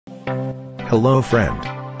Hello friend.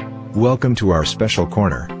 Welcome to our special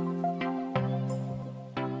corner.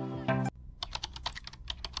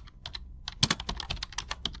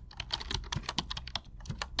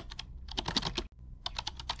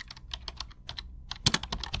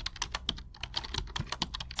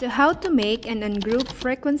 So how to make an ungrouped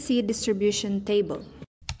frequency distribution table.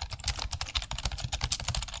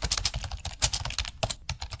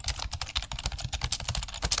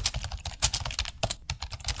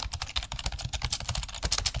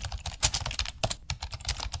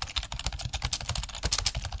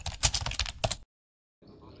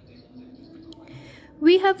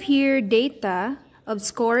 We have here data of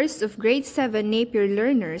scores of grade 7 Napier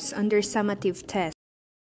learners on their summative test.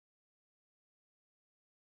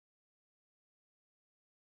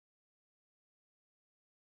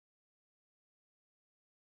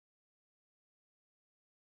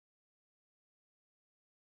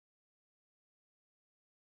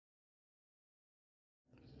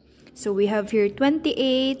 So we have here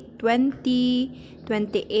 28, 20,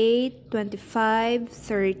 28, 25,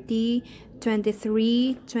 30,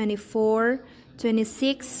 23, 24,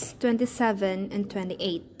 26, 27, and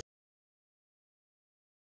 28.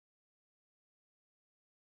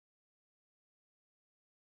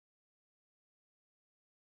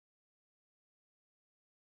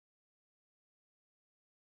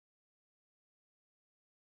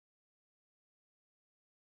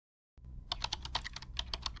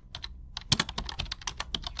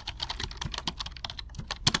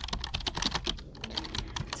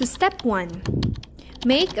 So step 1.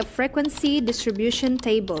 Make a frequency distribution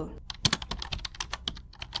table.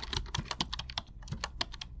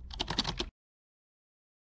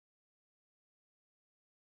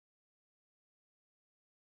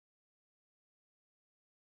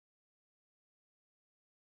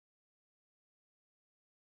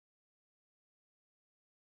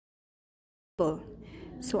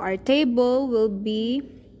 So our table will be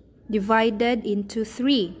divided into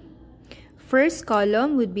 3. First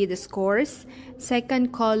column would be the scores,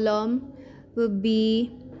 second column will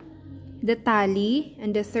be the tally,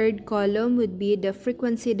 and the third column would be the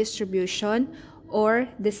frequency distribution or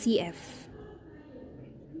the CF.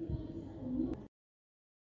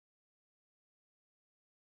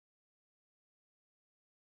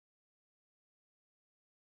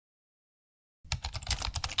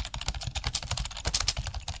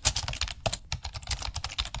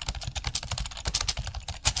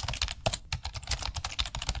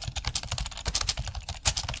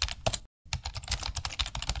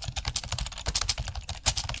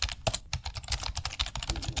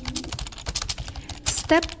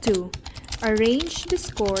 Step 2. Arrange the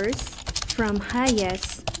scores from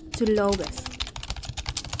highest to lowest.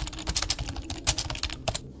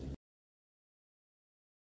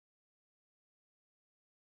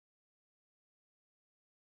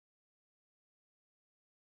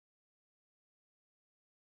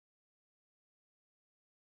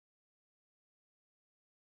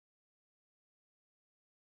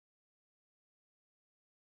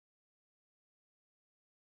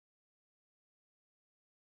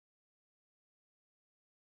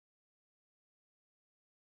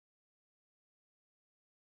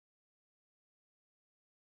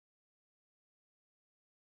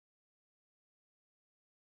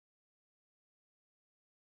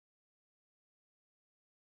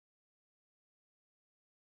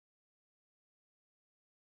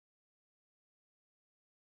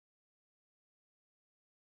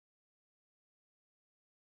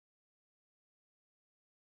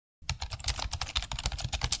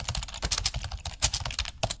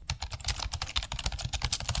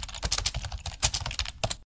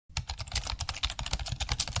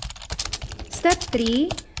 Step 3.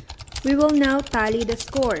 We will now tally the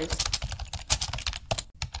scores.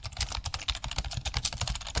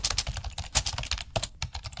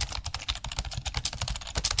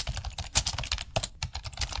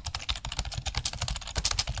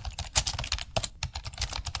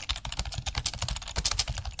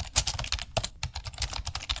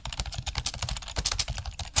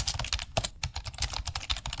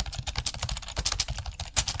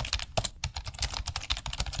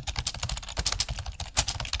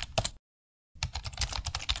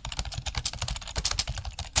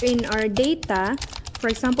 In our data, for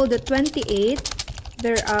example, the 28,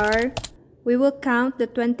 we will count the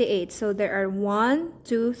 28. So there are 1,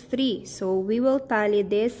 2, 3. So we will tally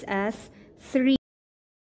this as 3.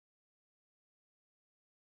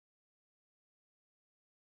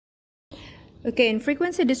 Okay, in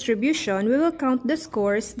frequency distribution, we will count the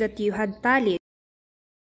scores that you had tallied.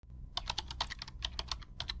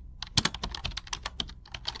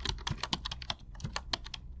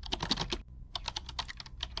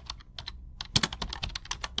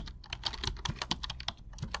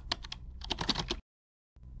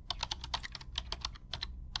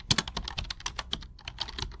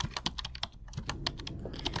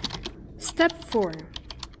 Step 4.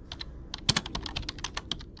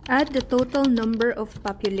 Add the total number of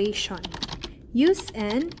population. Use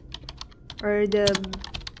N, or the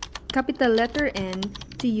capital letter N,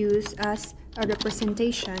 to use as a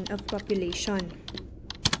representation of population.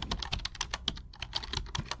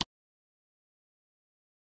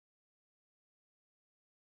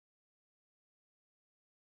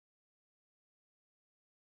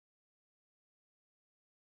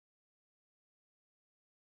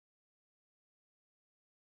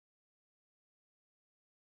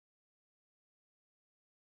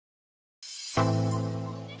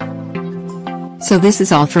 So this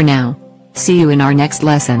is all for now. See you in our next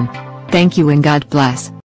lesson. Thank you and God bless.